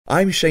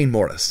I'm Shane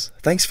Morris.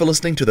 Thanks for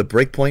listening to the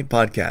Breakpoint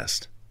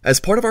Podcast. As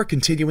part of our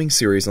continuing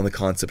series on the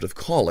concept of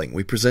calling,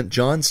 we present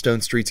John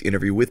Stonestreet's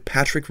interview with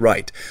Patrick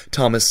Wright,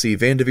 Thomas C.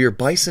 Vanderveer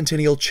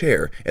Bicentennial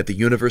Chair at the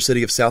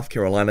University of South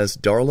Carolina's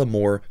Darla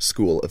Moore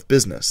School of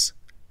Business.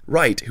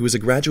 Wright, who is a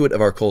graduate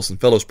of our Colson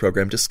Fellows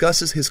program,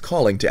 discusses his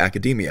calling to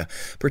academia,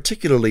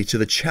 particularly to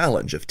the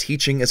challenge of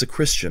teaching as a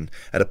Christian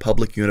at a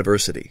public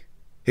university.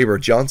 Here are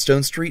John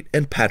Stonestreet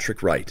and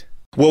Patrick Wright.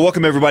 Well,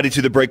 welcome everybody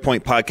to the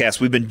Breakpoint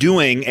Podcast. We've been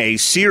doing a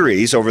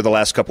series over the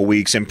last couple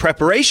weeks in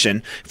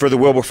preparation for the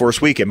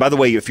Wilberforce Weekend. By the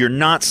way, if you're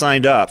not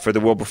signed up for the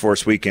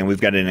Wilberforce Weekend, we've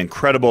got an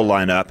incredible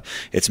lineup.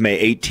 It's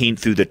May 18th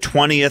through the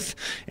 20th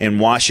in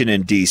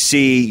Washington,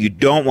 D.C. You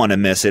don't want to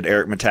miss it.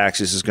 Eric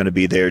Metaxas is going to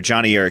be there.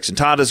 Johnny Erickson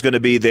Todd is going to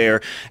be there.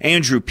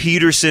 Andrew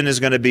Peterson is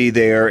going to be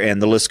there,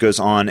 and the list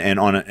goes on. And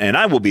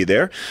I will be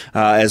there,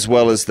 as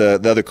well as the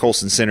other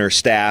Colson Center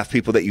staff,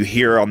 people that you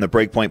hear on the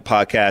Breakpoint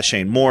Podcast,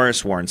 Shane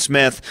Morris, Warren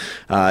Smith.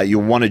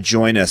 You'll want to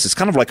join us. It's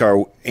kind of like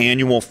our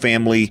annual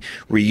family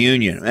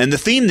reunion. And the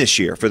theme this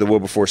year for the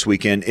Wilberforce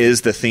Weekend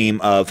is the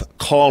theme of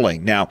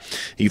calling. Now,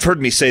 you've heard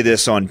me say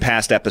this on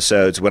past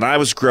episodes. When I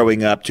was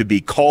growing up, to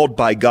be called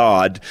by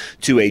God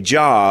to a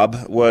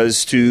job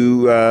was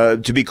to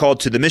be called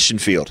to the mission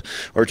field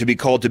or to be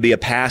called to be a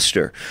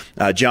pastor.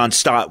 John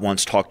Stott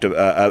once talked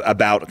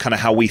about kind of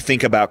how we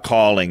think about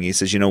calling. He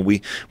says,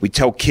 we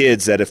tell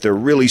kids that if they're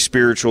really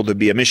spiritual, they'll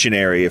be a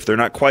missionary. If they're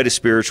not quite as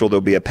spiritual,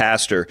 they'll be a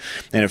pastor.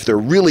 And if they're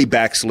really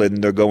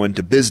backslidden, they'll go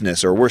into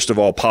business or, worst of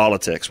all,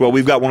 politics. Well,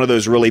 we've got one of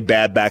those really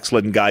bad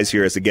backslidden guys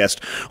here as a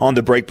guest on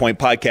the Breakpoint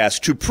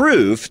Podcast to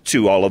prove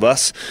to all of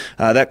us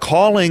that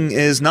calling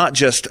is not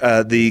just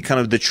the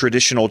kind of the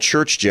traditional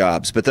church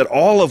jobs, but that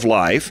all of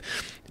life,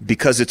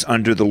 because it's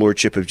under the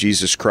lordship of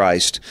Jesus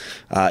Christ,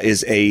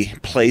 is a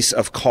place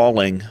of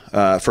calling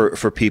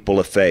for people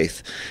of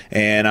faith.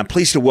 And I'm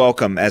pleased to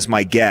welcome as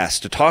my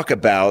guest to talk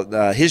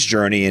about his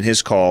journey and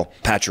his call,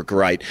 Patrick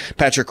Wright.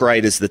 Patrick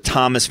Wright is the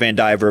Thomas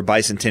Vanderveer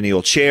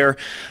Bicentennial Chair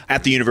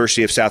at the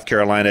University of South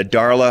Carolina,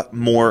 Darla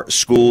Moore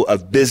School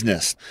of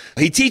Business.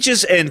 He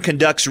teaches and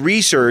conducts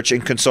research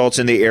and consults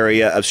in the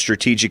area of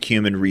strategic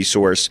human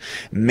resource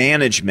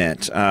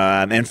management.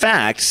 In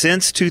fact,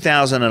 since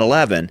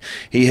 2011,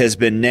 he has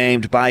been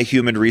named by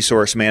Human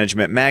Resource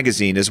Management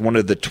magazine as one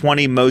of the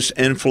 20 most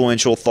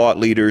influential thought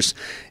leaders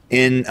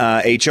in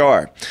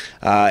HR,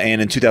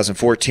 and in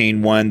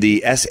 2014 won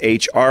the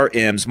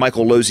SHRM's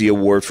Michael Losey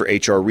Award for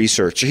HR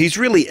Research. So he's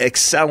really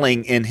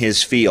excelling in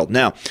his field.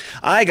 Now,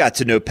 I got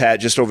to know Pat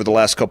just over the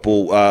last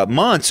couple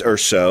months or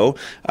so,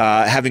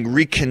 having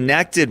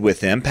reconnected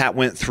with him. Pat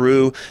went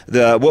through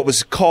what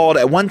was called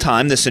at one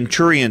time the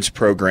Centurions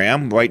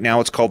program. Right now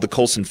it's called the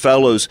Colson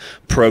Fellows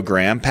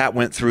program. Pat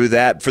went through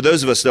that. For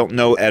those of us who don't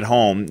know at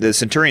home, the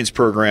Centurions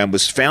program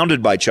was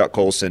founded by Chuck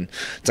Colson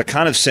to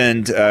kind of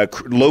send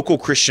local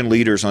Christian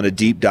leaders on a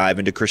deep dive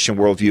into Christian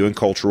worldview and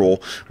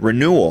cultural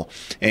renewal.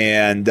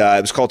 And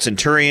it was called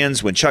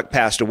Centurions. When Chuck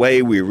passed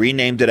away, we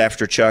renamed it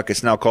after Chuck.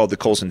 It's now called the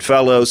Colson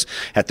Fellows.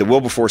 At the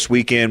Wilberforce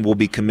Weekend, we'll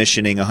be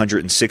commissioning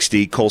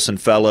 160 Colson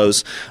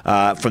Fellows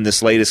from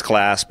this latest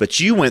class. But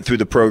you went through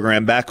the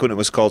program back when it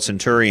was called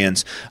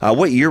Centurions.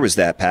 What year was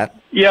that, Pat?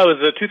 Yeah, it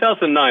was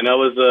 2009. I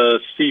was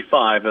a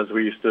C5, as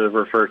we used to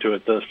refer to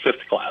it, the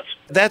fifth class.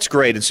 That's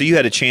great. And so you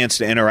had a chance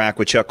to interact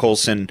with Chuck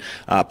Colson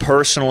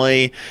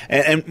personally.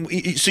 And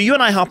so you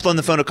and I hopped on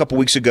the phone a couple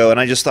weeks ago, and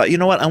I just thought, you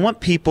know what? I want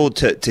people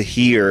to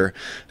hear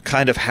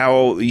kind of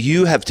how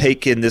you have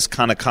taken this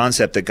kind of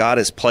concept that God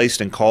has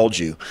placed and called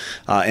you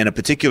in a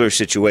particular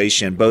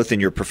situation, both in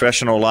your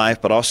professional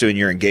life, but also in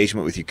your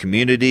engagement with your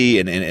community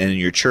and in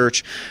your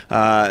church,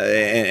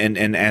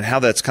 and how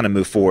that's kind of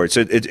moved forward.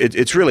 So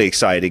it's really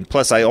exciting.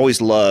 Plus, I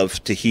always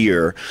love to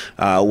hear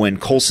when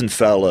Colson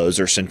Fellows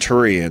or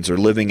Centurions are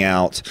living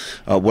out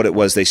what it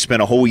was they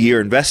spent a whole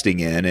year investing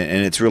in,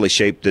 and it's really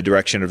shaped the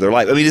direction of their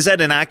life. I mean, is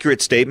that an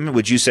accurate statement?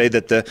 Would you say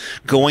that the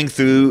going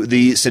through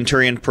the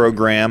Centurion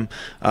program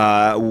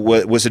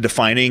was a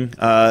defining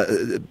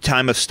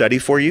time of study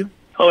for you?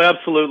 Oh,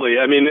 absolutely.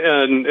 I mean,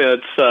 and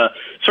it's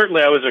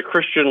certainly I was a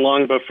Christian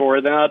long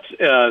before that,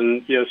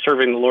 and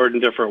serving the Lord in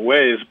different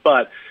ways.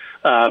 But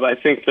I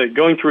think that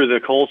going through the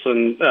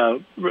Colson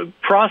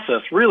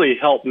process really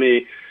helped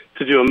me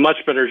to do a much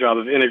better job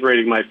of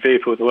integrating my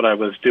faith with what I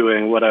was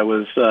doing,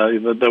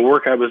 the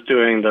work I was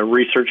doing, the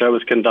research I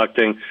was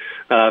conducting,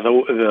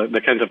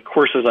 the kinds of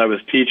courses I was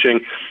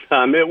teaching.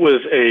 It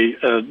was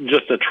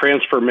just a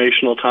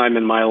transformational time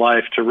in my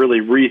life to really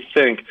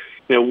rethink,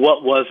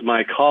 what was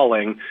my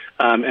calling,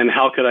 and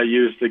how could I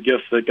use the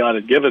gifts that God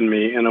had given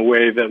me in a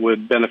way that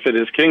would benefit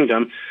His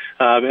kingdom.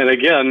 And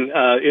again,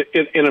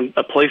 in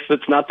a place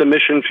that's not the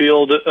mission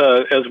field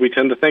as we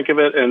tend to think of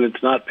it, and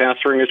it's not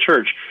pastoring a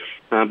church,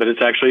 but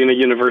it's actually in a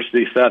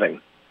university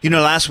setting.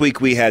 Last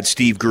week we had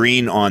Steve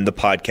Green on the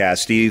podcast.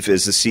 Steve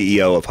is the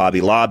CEO of Hobby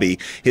Lobby.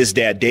 His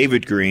dad,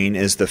 David Green,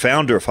 is the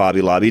founder of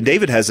Hobby Lobby. And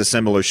David has a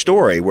similar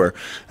story where,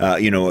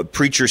 a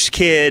preacher's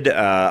kid,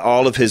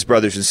 all of his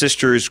brothers and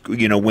sisters,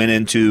 went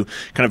into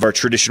kind of our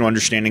traditional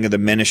understanding of the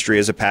ministry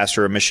as a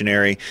pastor or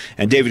missionary.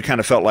 And David kind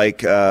of felt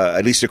like,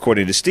 at least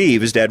according to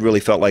Steve, his dad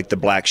really felt like the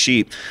black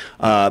sheep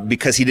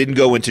because he didn't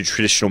go into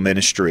traditional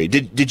ministry.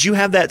 Did you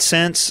have that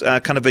sense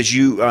kind of as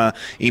you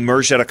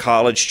emerged out of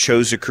college,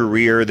 chose a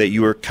career that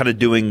you were kind of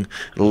doing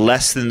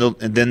less than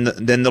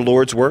the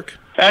Lord's work?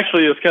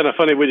 Actually, it's kind of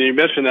funny when you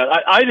mention that.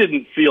 I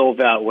didn't feel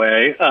that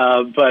way,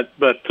 but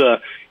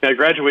I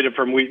graduated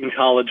from Wheaton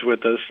College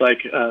with a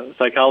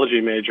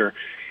psychology major,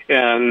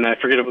 and I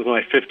forget it was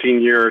my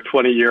 15-year,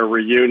 20-year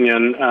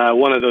reunion,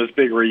 one of those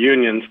big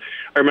reunions.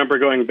 I remember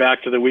going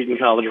back to the Wheaton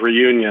College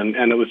reunion,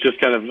 and it was just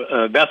kind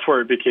of that's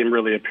where it became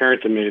really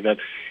apparent to me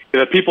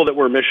that people that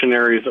were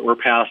missionaries, that were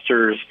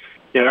pastors,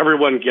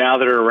 everyone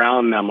gathered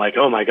around them like,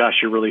 oh my gosh,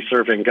 you're really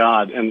serving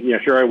God. And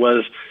here I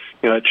was,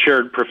 a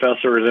chaired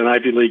professor at an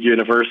Ivy League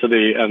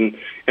university, and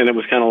it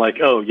was kind of like,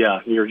 oh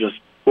yeah, you're just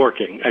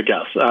working, I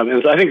guess.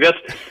 And so I think that's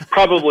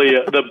probably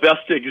the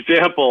best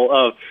example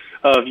of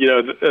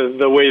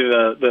the way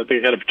the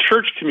kind of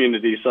church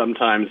community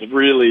sometimes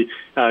really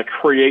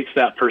creates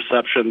that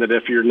perception that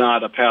if you're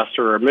not a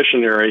pastor or a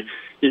missionary,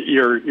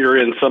 you're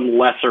in some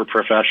lesser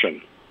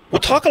profession. Well,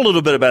 talk a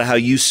little bit about how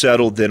you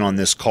settled then on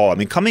this call. I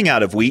mean, coming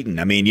out of Wheaton,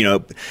 I mean, you're a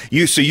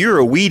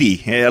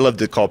Wheatie. I love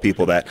to call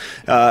people that,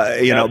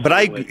 but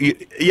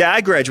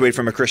I graduated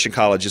from a Christian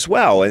college as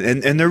well.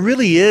 And there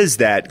really is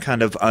that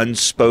kind of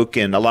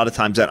unspoken, a lot of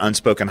times that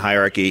unspoken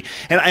hierarchy.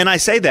 And I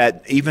say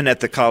that even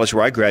at the college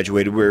where I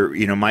graduated, where,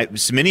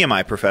 many of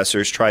my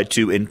professors tried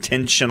to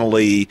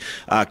intentionally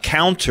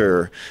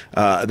counter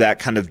that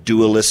kind of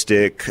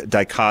dualistic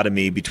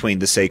dichotomy between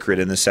the sacred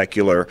and the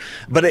secular.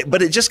 But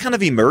it just kind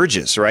of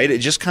emerges, right? It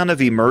just kind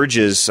of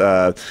emerges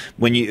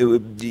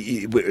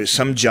when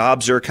some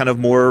jobs are kind of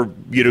more,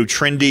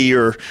 trendy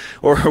or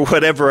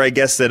whatever, I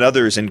guess, than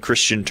others in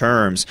Christian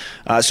terms.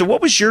 So what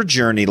was your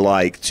journey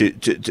like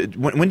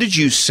when did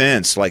you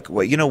sense like,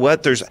 well, you know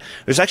what, there's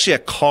actually a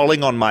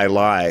calling on my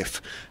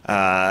life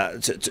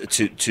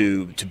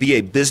to be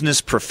a business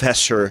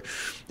professor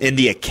in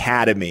the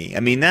academy?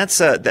 I mean,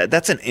 that's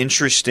an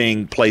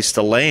interesting place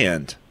to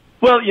land.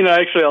 Well,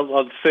 actually,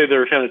 I'll say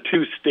there are kind of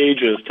two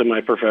stages to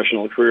my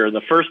professional career.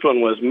 The first one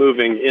was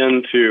moving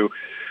into,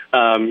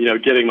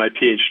 getting my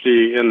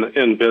PhD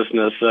in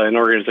business, in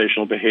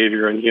organizational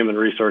behavior and human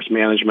resource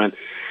management.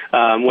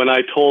 When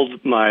I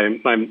told my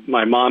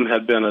mom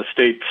had been a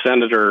state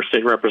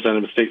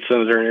representative, state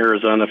senator in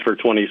Arizona for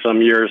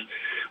 20-some years.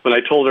 When I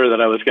told her that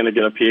I was going to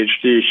get a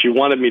PhD, she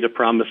wanted me to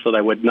promise that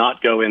I would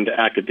not go into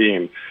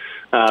academia.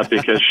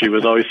 Because she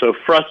was always so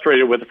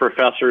frustrated with the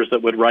professors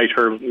that would write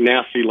her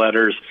nasty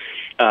letters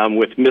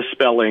with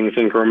misspellings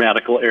and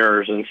grammatical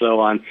errors and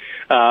so on.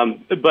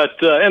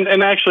 But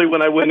actually,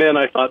 when I went in,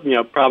 I thought,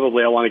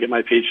 probably I want to get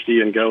my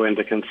PhD and go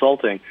into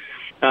consulting.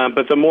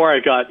 But the more I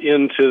got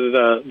into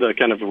the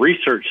kind of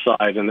research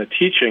side and the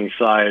teaching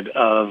side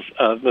of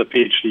the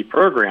PhD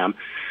program,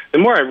 the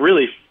more I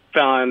really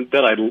found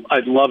that I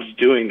loved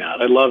doing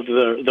that. I loved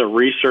the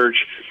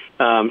research.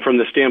 From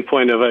the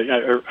standpoint of,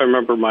 I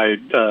remember my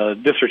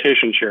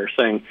dissertation chair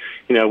saying,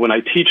 when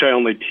I teach, I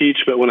only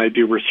teach, but when I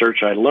do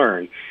research, I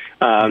learn.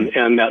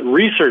 And that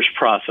research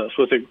process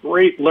was a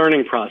great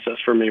learning process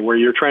for me, where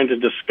you're trying to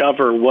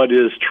discover what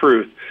is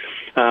truth,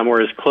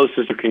 or as close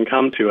as you can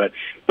come to it.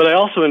 But I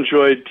also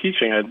enjoyed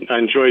teaching. I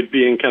enjoyed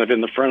being kind of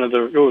in the front of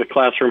the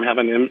classroom,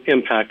 having an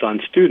impact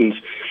on students.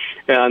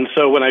 And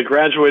so when I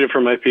graduated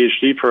from my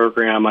PhD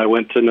program, I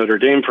went to Notre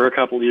Dame for a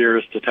couple of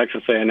years, to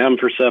Texas A&M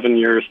for 7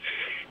 years,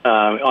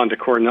 on to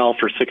Cornell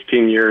for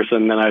 16 years,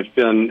 and then I've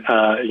been,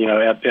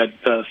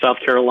 at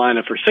South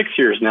Carolina for 6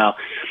 years now.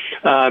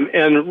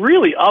 And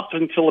really up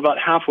until about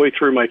halfway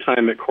through my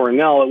time at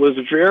Cornell, it was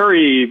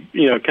very,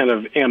 kind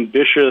of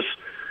ambitious,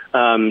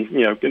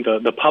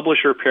 the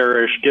publisher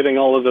parish, getting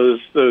all of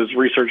those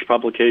research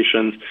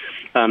publications,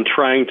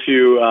 trying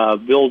to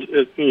build,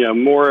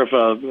 more of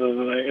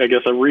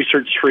a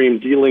research stream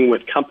dealing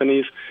with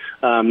companies,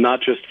 not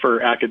just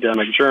for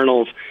academic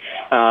journals,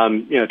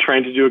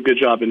 trying to do a good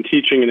job in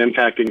teaching and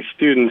impacting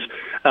students.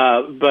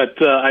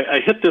 But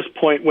I hit this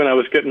point when I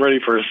was getting ready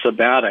for a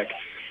sabbatic.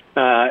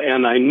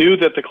 And I knew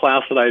that the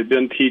class that I had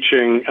been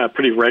teaching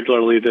pretty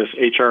regularly, this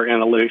HR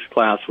analytics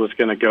class, was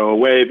going to go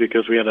away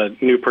because we had a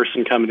new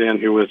person coming in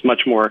who was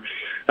much more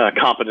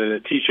competent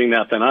at teaching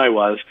that than I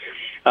was.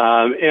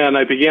 And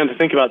I began to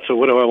think about, so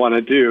what do I want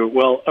to do?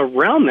 Well,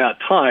 around that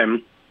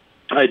time,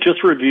 I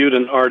just reviewed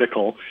an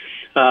article,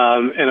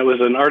 and it was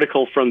an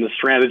article from the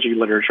strategy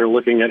literature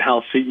looking at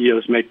how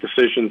CEOs make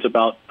decisions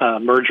about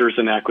mergers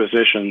and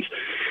acquisitions.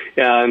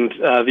 And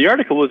the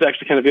article was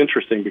actually kind of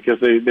interesting because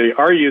they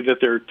argue that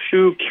there are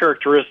two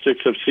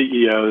characteristics of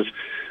CEOs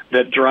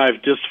that drive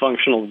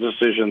dysfunctional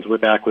decisions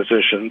with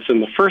acquisitions.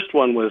 And the first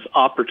one was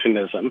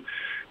opportunism,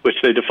 which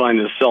they define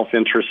as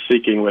self-interest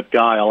seeking with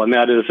guile, and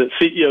that is that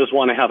CEOs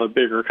want to have a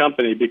bigger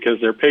company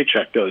because their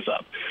paycheck goes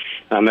up.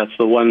 And that's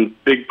the one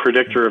big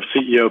predictor of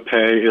CEO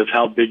pay is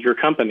how big your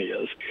company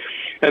is.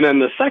 And then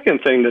the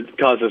second thing that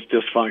causes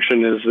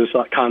dysfunction is this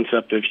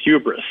concept of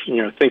hubris,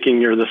 thinking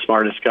you're the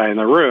smartest guy in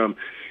the room.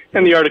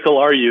 And the article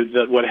argued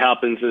that what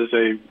happens is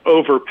they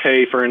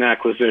overpay for an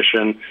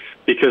acquisition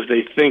because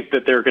they think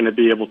that they're going to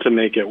be able to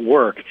make it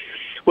work.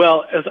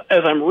 Well,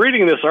 as I'm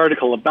reading this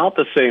article about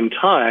the same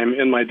time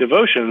in my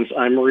devotions,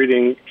 I'm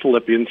reading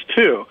Philippians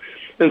 2.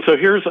 And so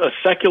here's a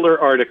secular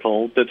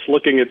article that's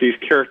looking at these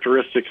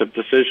characteristics of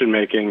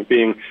decision-making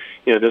being,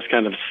 this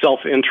kind of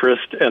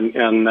self-interest and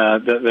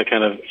the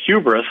kind of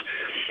hubris.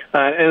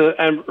 And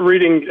I'm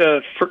reading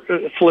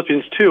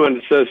Philippians 2, and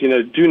it says,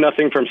 do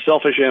nothing from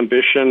selfish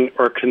ambition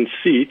or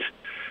conceit,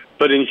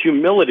 but in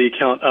humility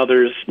count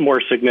others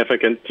more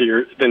significant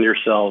than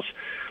yourselves.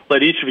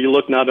 Let each of you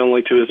look not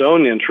only to his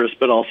own interests,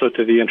 but also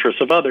to the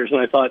interests of others.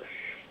 And I thought,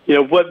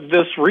 what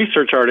this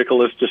research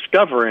article is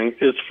discovering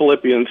is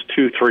Philippians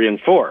 2, 3, and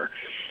 4.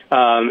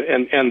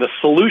 And the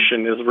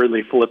solution is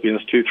really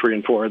Philippians 2, 3,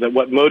 and 4, that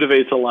what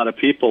motivates a lot of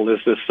people is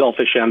this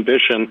selfish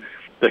ambition,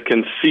 the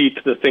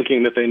conceit, the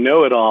thinking that they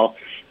know it all.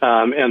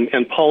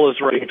 And Paul is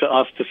writing to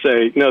us to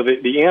say, no,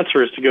 the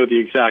answer is to go the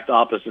exact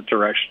opposite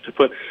direction, to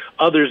put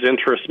others'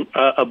 interests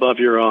above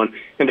your own,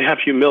 and to have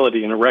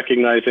humility and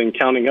recognizing,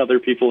 counting other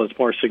people as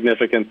more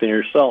significant than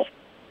yourself.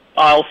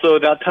 Also,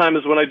 that time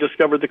is when I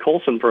discovered the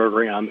Colson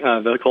program,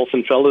 the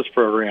Colson Fellows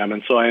program,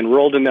 and so I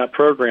enrolled in that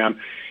program,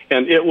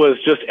 and it was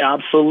just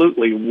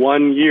absolutely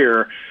 1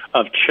 year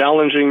of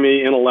challenging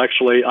me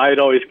intellectually. I had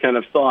always kind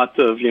of thought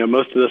of,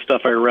 most of the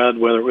stuff I read,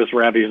 whether it was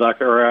Rabbi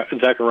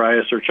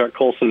Zacharias or Chuck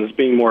Colson, as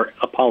being more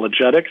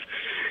apologetics,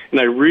 and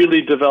I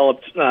really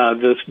developed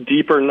this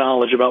deeper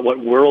knowledge about what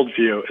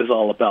worldview is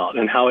all about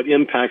and how it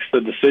impacts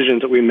the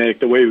decisions that we make,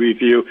 the way we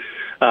view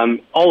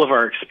all of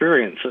our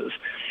experiences.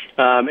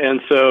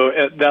 And so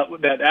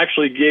that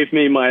actually gave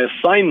me my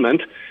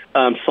assignment,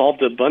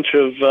 solved a bunch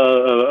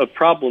of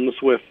problems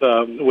with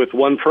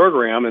one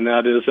program, and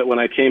that is that when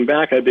I came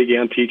back, I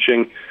began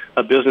teaching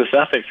a business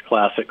ethics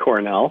class at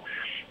Cornell.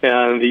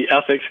 And the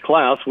ethics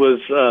class was,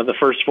 the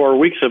first 4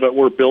 weeks of it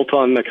were built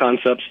on the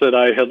concepts that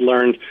I had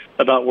learned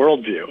about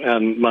worldview.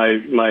 And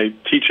my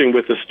teaching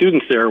with the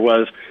students there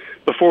was,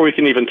 before we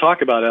can even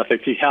talk about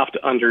ethics, you have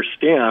to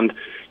understand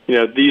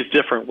these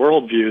different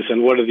worldviews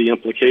and what are the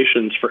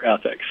implications for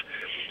ethics.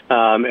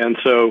 And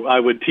so I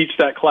would teach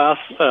that class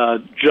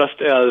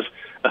just as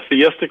a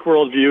theistic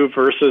worldview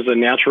versus a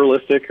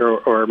naturalistic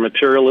or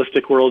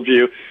materialistic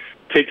worldview,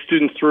 take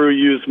students through,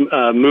 use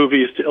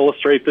movies to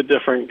illustrate the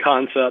different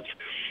concepts.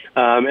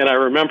 And I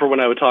remember when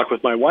I would talk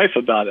with my wife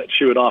about it,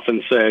 she would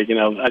often say,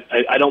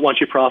 I don't want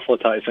you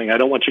proselytizing. I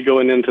don't want you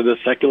going into the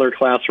secular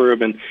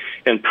classroom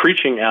and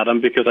preaching at them,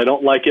 because I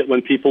don't like it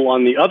when people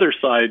on the other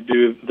side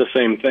do the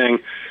same thing,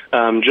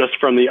 just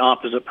from the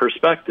opposite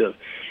perspective.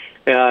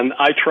 And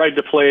I tried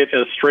to play it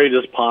as straight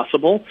as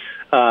possible.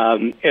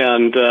 And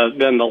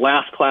then the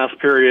last class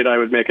period, I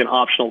would make an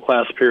optional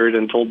class period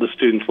and told the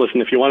students, listen,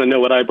 if you want to know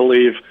what I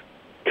believe,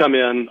 come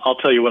in, I'll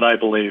tell you what I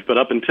believe. But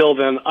up until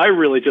then, I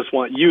really just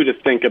want you to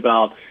think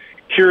about,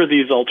 here are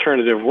these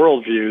alternative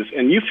worldviews,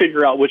 and you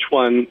figure out which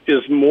one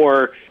is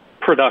more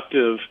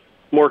productive,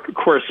 more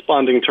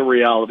corresponding to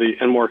reality,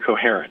 and more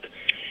coherent.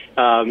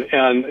 I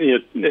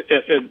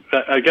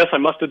guess I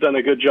must have done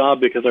a good job,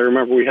 because I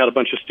remember we had a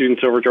bunch of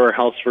students over to our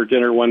house for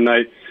dinner one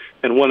night,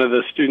 and one of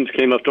the students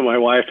came up to my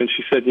wife and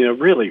she said,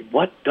 really,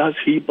 what does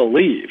he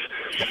believe?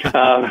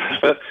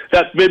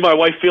 That made my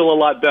wife feel a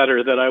lot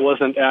better, that I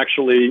wasn't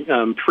actually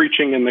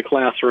preaching in the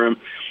classroom,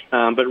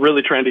 but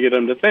really trying to get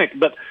them to think.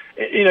 But,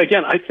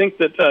 again, I think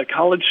that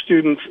college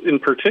students in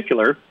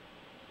particular,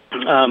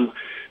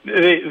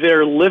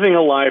 they're living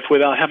a life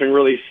without having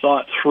really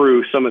thought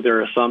through some of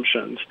their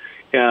assumptions.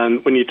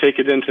 And when you take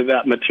it into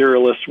that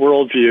materialist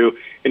worldview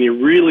and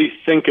you really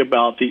think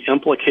about the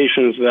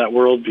implications of that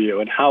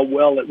worldview and how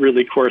well it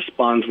really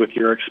corresponds with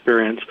your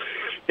experience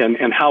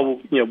and how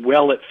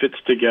well it fits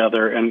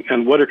together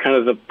and what are kind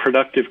of the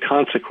productive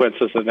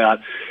consequences of that,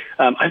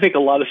 I think a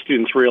lot of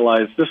students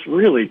realize this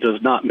really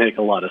does not make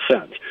a lot of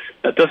sense.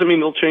 That doesn't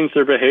mean they'll change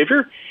their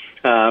behavior.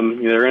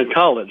 They're in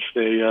college.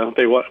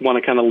 They want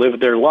to kind of live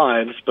their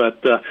lives, but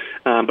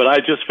I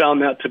just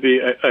found that to be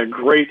a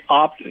great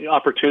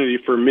opportunity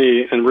for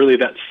me, and really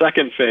that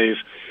second phase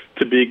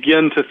to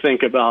begin to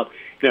think about,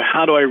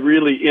 how do I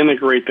really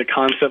integrate the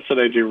concepts that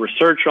I do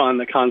research on,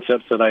 the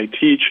concepts that I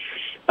teach,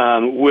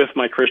 with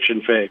my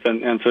Christian faith,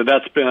 and so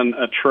that's been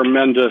a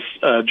tremendous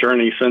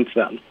journey since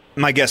then.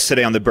 My guest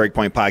today on the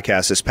Breakpoint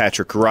Podcast is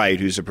Patrick Wright,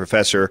 who's a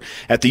professor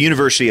at the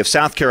University of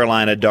South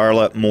Carolina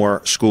Darla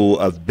Moore School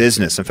of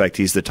Business. In fact,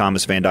 he's the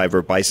Thomas Van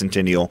Diver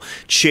Bicentennial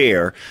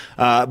Chair.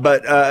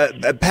 But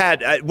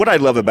Pat, what I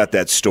love about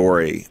that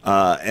story,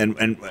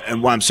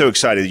 and why I'm so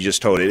excited you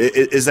just told it,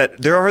 is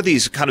that there are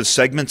these kind of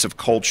segments of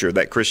culture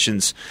that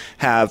Christians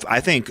have,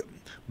 I think,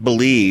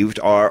 believed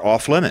are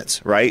off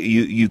limits, right?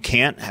 You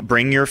can't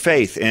bring your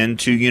faith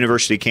into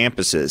university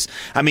campuses.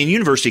 I mean,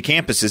 university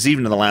campuses,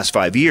 even in the last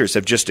 5 years,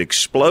 have just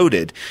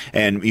exploded,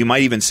 and you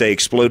might even say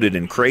exploded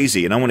and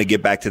crazy. And I want to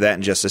get back to that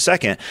in just a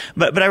second.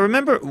 But I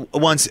remember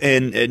once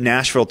in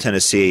Nashville,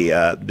 Tennessee,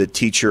 the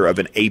teacher of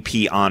an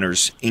AP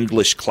Honors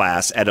English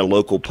class at a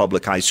local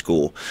public high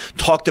school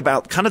talked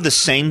about kind of the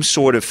same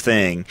sort of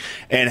thing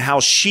and how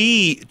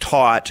she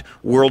taught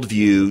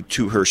worldview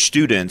to her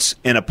students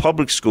in a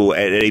public school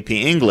at AP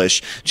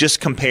English, just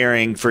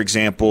comparing, for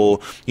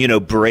example,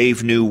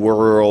 Brave New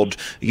World,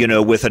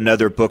 with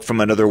another book from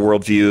another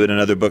worldview and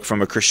another book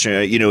from a Christian,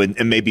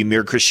 and maybe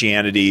Mere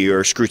Christianity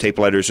or Screwtape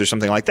Letters or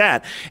something like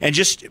that. And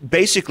just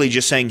basically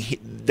just saying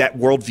that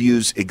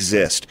worldviews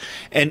exist.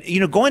 And,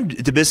 going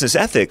to business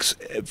ethics,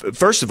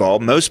 first of all,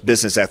 most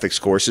business ethics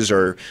courses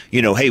are,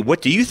 hey,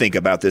 what do you think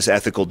about this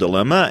ethical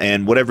dilemma?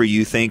 And whatever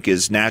you think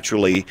is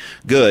naturally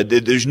good.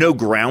 There's no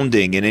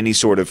grounding in any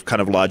sort of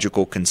kind of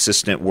logical,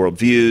 consistent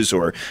worldviews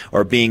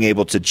or being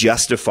able to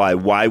justify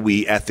why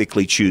we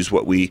ethically choose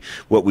what we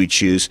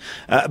choose.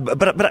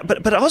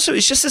 But also,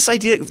 it's just this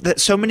idea that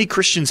so many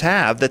Christians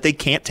have that they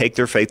can't take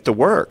their faith to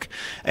work.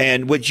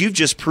 And what you've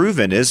just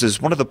proven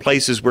is one of the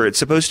places where it's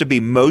supposed to be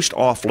most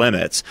off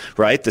limits,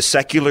 right? The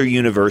secular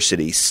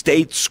university,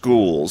 state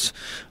schools.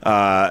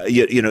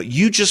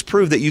 You just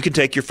prove that you can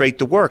take your faith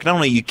to work. Not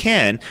only you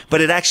can,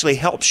 but it actually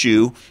helps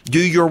you do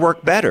your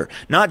work better,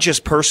 not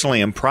just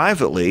personally and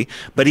privately,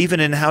 but even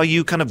in how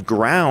you kind of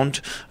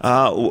ground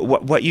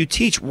what you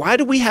teach. Why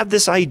do we have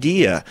this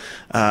idea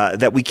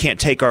that we can't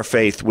take our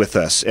faith with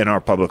us in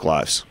our public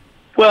lives?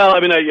 Well, I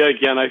mean,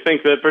 I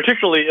think that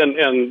particularly,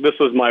 and this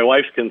was my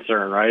wife's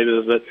concern, right,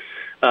 is that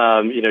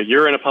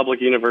you're in a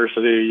public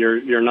university,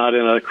 you're not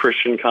in a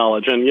Christian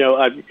college, and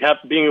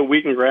being a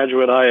Wheaton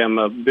graduate, I am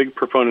a big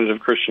proponent of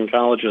Christian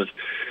colleges,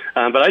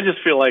 but I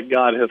just feel like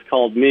God has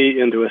called me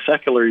into a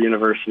secular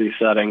university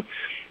setting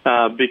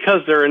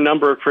because there are a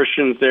number of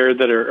Christians there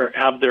that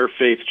have their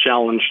faith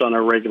challenged on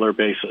a regular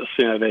basis.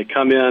 They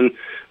come in,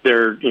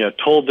 they're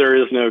told there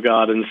is no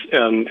God, and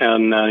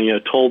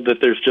told that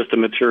there's just a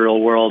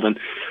material world, and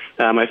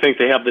I think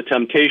they have the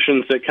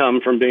temptations that come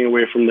from being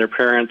away from their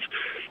parents.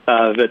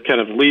 That kind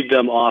of lead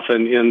them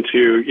often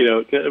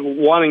into,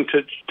 wanting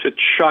to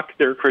chuck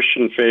their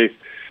Christian faith.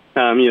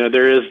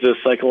 There is this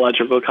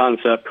psychological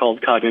concept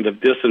called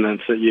cognitive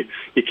dissonance, that you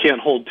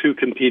can't hold two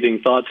competing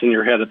thoughts in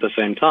your head at the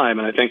same time.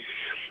 And I think,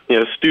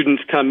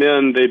 students come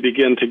in, they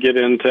begin to get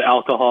into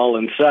alcohol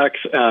and sex,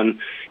 and,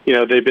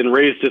 they've been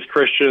raised as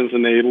Christians,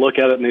 and they look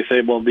at it and they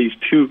say, well, these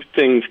two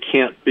things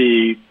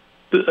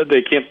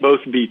they can't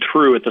both be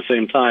true at the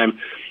same time.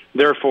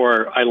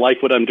 Therefore, I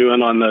like what I'm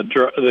doing on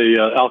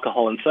the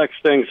alcohol and sex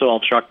thing, so I'll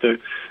chuck the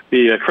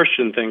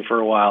Christian thing for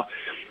a while.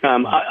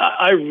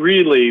 I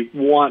really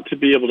want to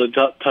be able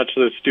to touch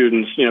those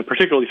students,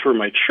 particularly through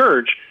my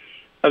church,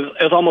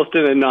 as almost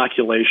an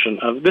inoculation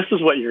of this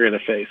is what you're going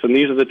to face, and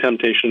these are the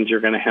temptations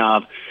you're going to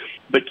have.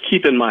 But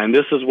keep in mind,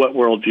 this is what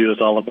worldview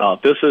is all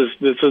about. This is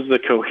the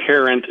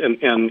coherent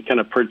and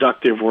kind of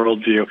productive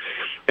worldview.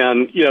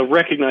 And,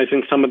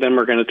 recognizing some of them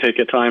are going to take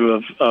a time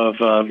of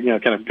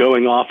kind of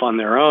going off on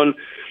their own.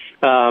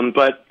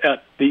 But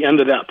at the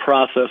end of that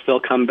process, they'll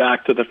come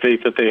back to the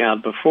faith that they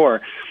had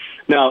before.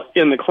 Now,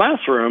 in the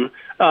classroom,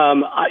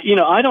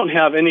 I don't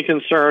have any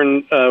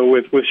concern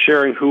with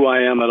sharing who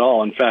I am at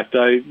all. In fact,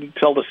 I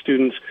tell the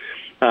students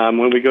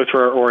when we go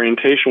through our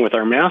orientation with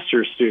our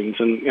master's students,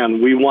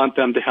 and we want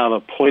them to have a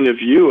point of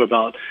view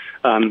about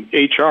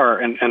HR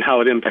and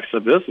how it impacts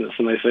the business.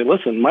 And they say,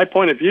 listen, my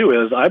point of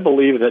view is I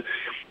believe that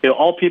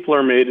all people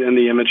are made in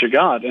the image of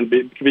God, and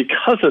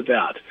because of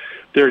that,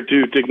 they're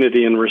due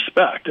dignity and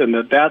respect, and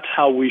that's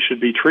how we should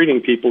be treating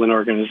people in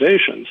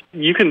organizations.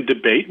 You can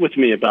debate with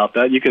me about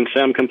that. You can say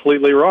I'm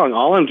completely wrong.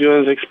 All I'm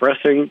doing is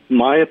expressing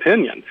my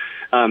opinion.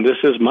 This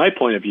is my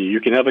point of view.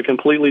 You can have a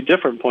completely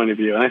different point of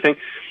view. And I think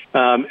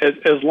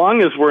as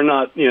long as we're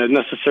not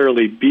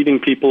necessarily beating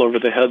people over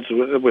the heads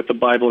with the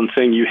Bible and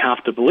saying you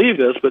have to believe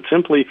this, but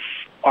simply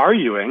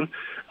arguing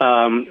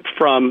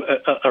from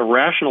a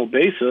rational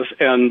basis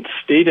and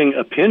stating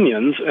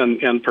opinions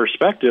and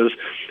perspectives,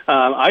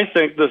 I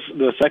think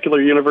the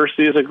secular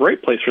university is a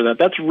great place for that.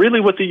 That's really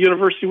what the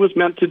university was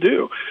meant to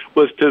do,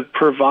 was to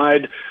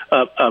provide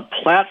a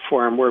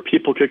platform where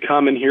people could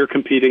come and hear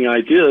competing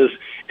ideas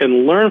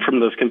and learn from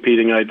those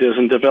competing ideas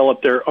and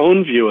develop their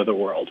own view of the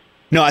world.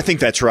 No, I think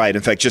that's right.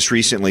 In fact, just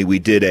recently we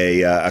did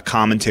a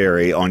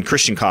commentary on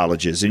Christian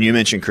colleges, and you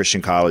mentioned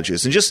Christian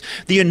colleges, and just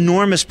the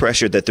enormous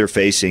pressure that they're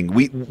facing.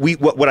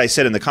 What I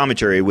said in the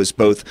commentary was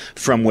both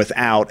from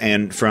without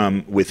and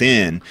from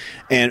within,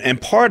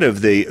 and part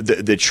of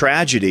the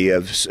tragedy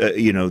of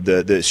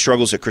the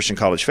struggles that Christian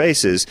college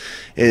faces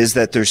is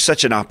that there's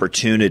such an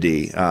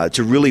opportunity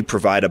to really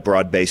provide a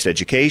broad-based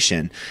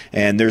education,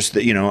 and there's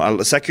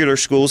secular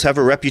schools have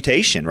a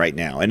reputation right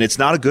now, and it's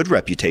not a good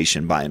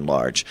reputation by and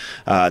large.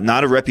 Not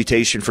not a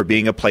reputation for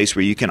being a place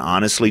where you can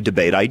honestly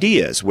debate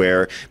ideas,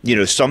 where,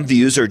 some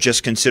views are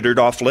just considered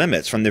off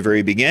limits from the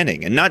very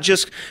beginning, and not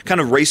just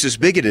kind of racist,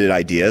 bigoted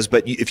ideas,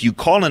 but if you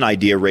call an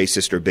idea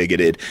racist or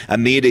bigoted,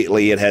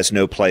 immediately it has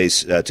no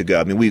place to go.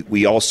 I mean,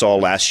 we all saw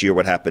last year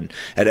what happened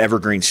at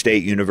Evergreen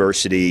State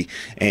University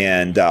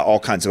and all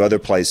kinds of other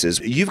places.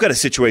 You've got a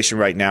situation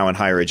right now in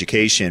higher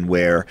education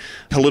where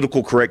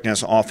political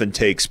correctness often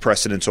takes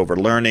precedence over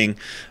learning.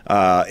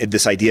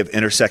 This idea of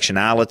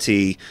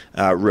intersectionality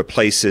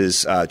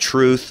replaces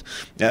truth.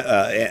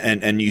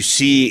 And you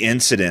see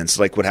incidents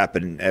like what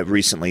happened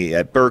recently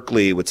at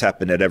Berkeley, what's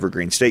happened at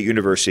Evergreen State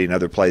University and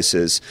other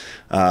places.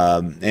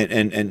 And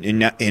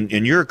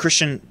you're a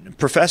Christian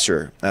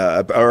professor,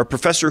 or a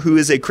professor who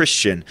is a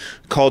Christian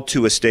called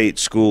to a state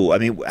school. I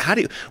mean,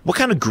 what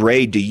kind of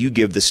grade do you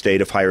give the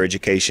state of higher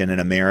education in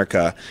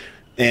America?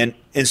 And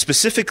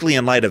specifically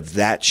in light of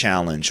that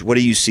challenge, what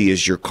do you see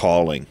as your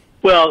calling?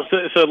 Well,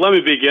 so let me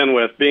begin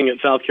with being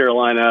at South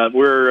Carolina.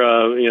 We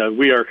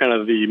are kind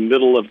of the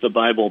middle of the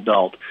Bible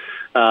Belt.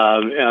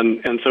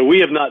 And so we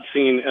have not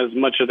seen as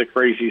much of the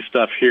crazy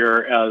stuff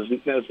here as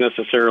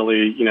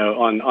necessarily,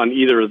 on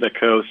either of the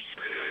coasts.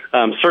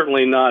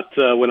 Certainly not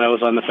when I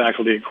was on the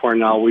faculty at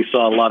Cornell. We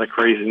saw a lot of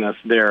craziness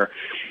there.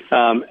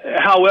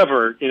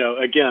 However,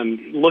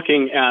 again,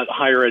 looking at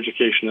higher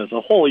education as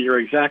a whole, you're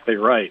exactly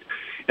right.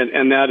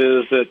 And that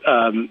is that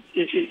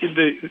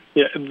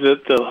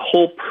the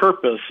whole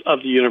purpose of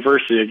the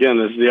university, again,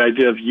 is the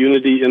idea of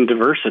unity in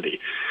diversity.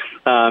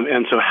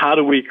 And so how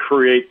do we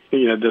create,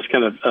 this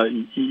kind of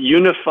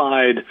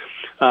unified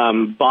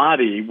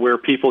body where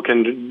people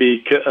can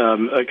be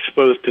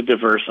exposed to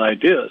diverse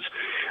ideas?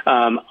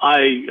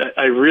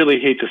 I really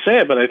hate to say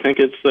it, but I think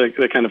it's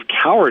the kind of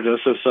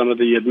cowardice of some of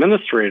the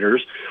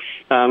administrators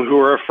who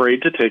are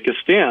afraid to take a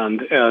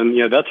stand.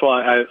 And, that's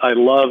why I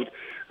loved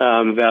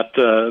that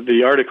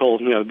the article,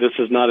 this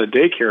is not a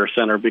daycare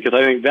center, because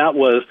I think that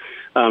was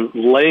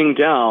laying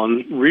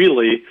down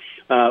really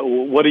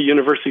what a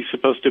university is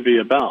supposed to be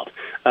about.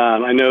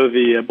 I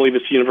believe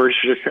it's the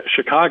University of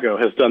Chicago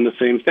has done the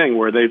same thing,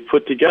 where they've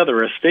put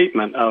together a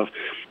statement of,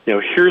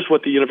 here's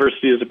what the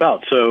university is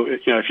about. So,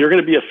 if you're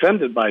going to be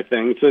offended by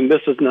things, then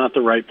this is not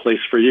the right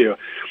place for you.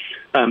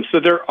 So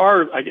there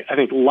are, I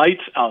think,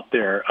 lights out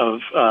there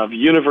of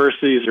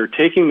universities are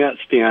taking that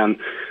stand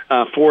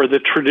for the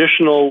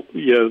traditional,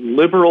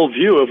 liberal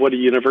view of what a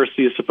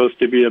university is supposed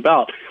to be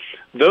about.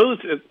 Those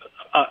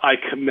I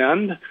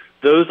commend.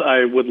 Those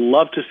I would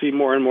love to see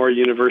more and more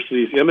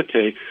universities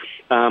imitate.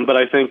 But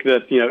I think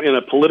that, in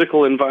a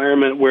political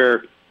environment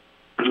where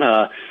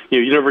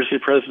university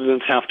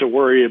presidents have to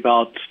worry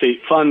about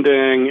state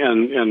funding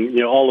and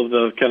all of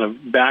the kind of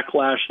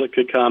backlash that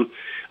could come,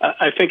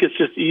 I think it's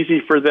just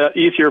easier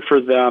for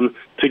them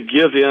to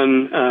give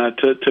in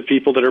to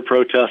people that are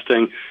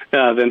protesting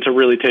than to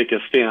really take a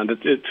stand.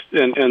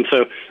 And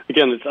so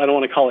again, I don't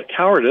want to call it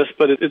cowardice,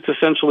 but it's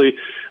essentially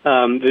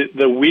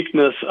the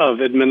weakness of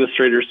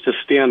administrators to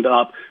stand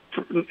up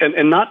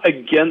and not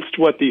against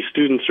what these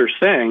students are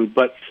saying,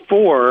 but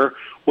for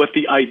what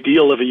the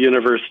ideal of a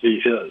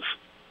university is.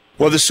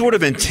 Well, the sort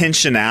of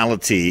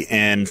intentionality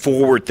and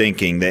forward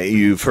thinking that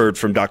you've heard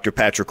from Dr.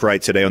 Patrick Wright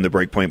today on the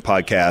Breakpoint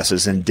podcast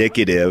is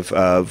indicative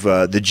of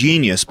the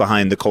genius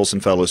behind the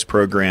Colson Fellows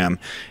program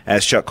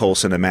as Chuck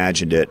Colson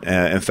imagined it.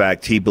 In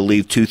fact, he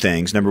believed two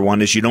things. Number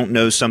one is you don't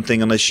know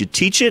something unless you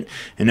teach it.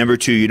 And number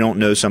two, you don't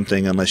know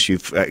something unless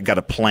you've got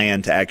a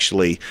plan to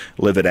actually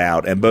live it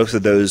out. And both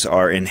of those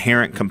are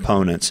inherent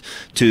components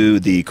to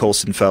the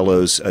Colson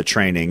Fellows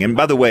training. And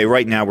by the way,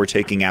 right now we're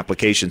taking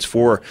applications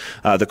for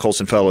the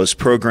Colson Fellows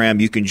program.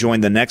 You can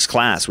join the next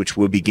class, which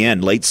will begin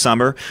late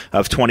summer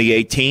of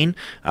 2018.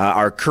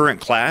 Our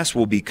current class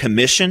will be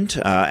commissioned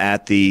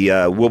at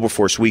the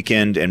Wilberforce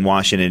Weekend in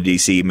Washington,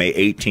 D.C., May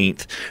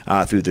 18th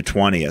through the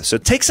 20th. So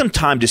take some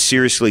time to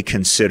seriously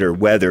consider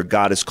whether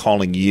God is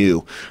calling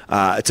you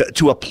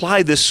to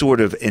apply this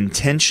sort of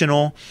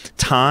intentional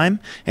time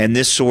and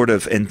this sort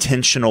of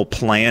intentional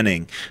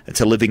planning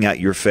to living out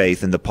your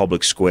faith in the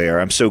public square.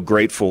 I'm so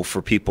grateful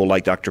for people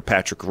like Dr.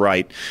 Patrick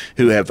Wright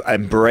who have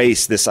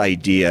embraced this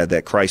idea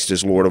that Christ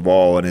is Lord of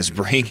all and is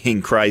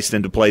bringing Christ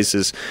into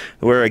places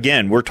where,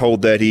 again, we're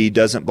told that he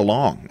doesn't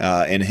belong.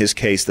 In his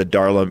case, the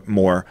Darla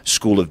Moore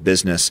School of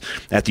Business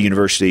at the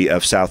University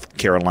of South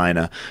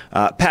Carolina.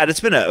 Pat, it's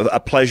been a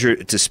pleasure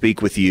to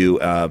speak with you.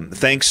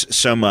 Thanks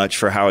so much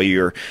for how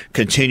you're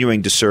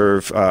continuing to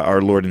serve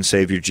our Lord and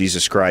Savior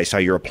Jesus Christ, how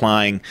you're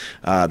applying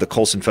the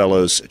Colson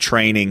Fellows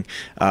training,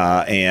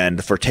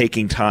 and for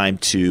taking time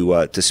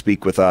to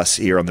speak with us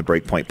here on the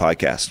Breakpoint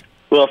podcast.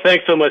 Well,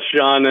 thanks so much,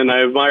 John, and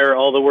I admire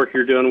all the work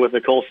you're doing with the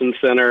Colson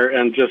Center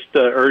and just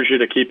urge you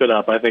to keep it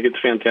up. I think it's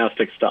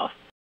fantastic stuff.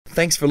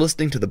 Thanks for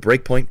listening to the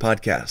Breakpoint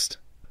podcast.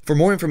 For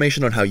more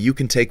information on how you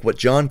can take what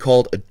John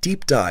called a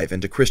deep dive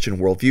into Christian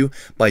worldview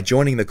by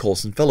joining the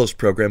Colson Fellows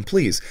program,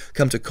 please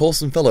come to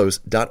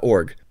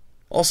colsonfellows.org.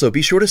 Also,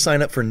 be sure to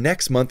sign up for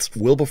next month's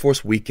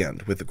Wilberforce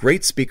Weekend with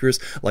great speakers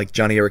like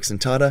Johnny Erickson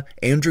Tada,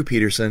 Andrew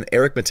Peterson,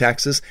 Eric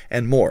Metaxas,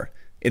 and more.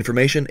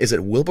 Information is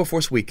at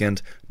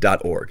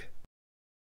wilberforceweekend.org.